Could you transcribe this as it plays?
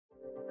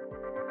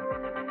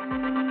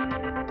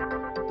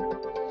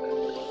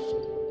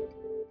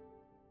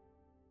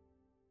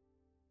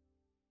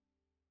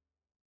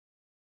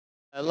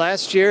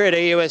Last year at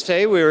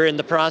AUSA, we were in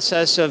the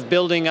process of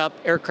building up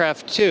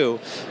Aircraft 2.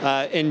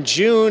 In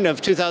June of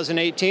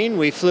 2018,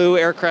 we flew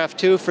Aircraft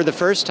 2 for the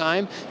first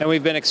time, and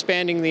we've been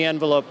expanding the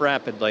envelope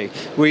rapidly.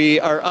 We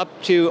are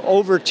up to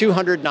over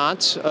 200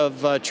 knots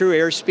of true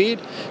airspeed,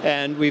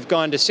 and we've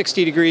gone to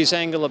 60 degrees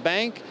angle of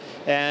bank,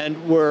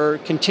 and we're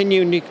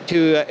continuing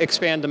to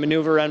expand the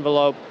maneuver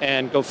envelope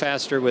and go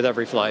faster with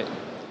every flight.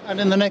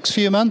 And in the next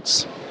few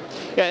months?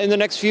 Yeah, in the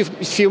next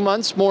few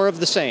months, more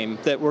of the same,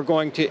 that we're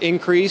going to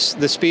increase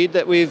the speed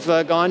that we've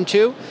gone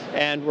to,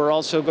 and we're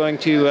also going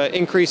to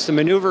increase the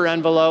maneuver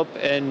envelope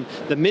in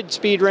the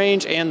mid-speed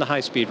range and the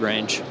high-speed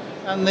range.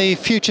 And the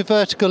future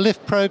vertical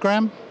lift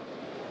program?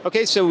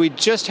 Okay, so we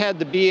just had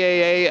the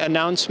BAA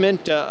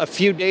announcement a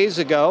few days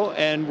ago,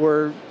 and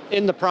we're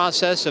in the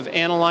process of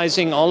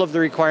analyzing all of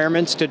the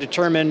requirements to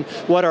determine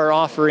what our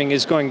offering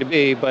is going to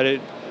be, but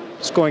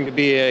it's going to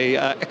be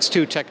a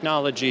X2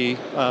 technology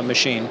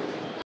machine.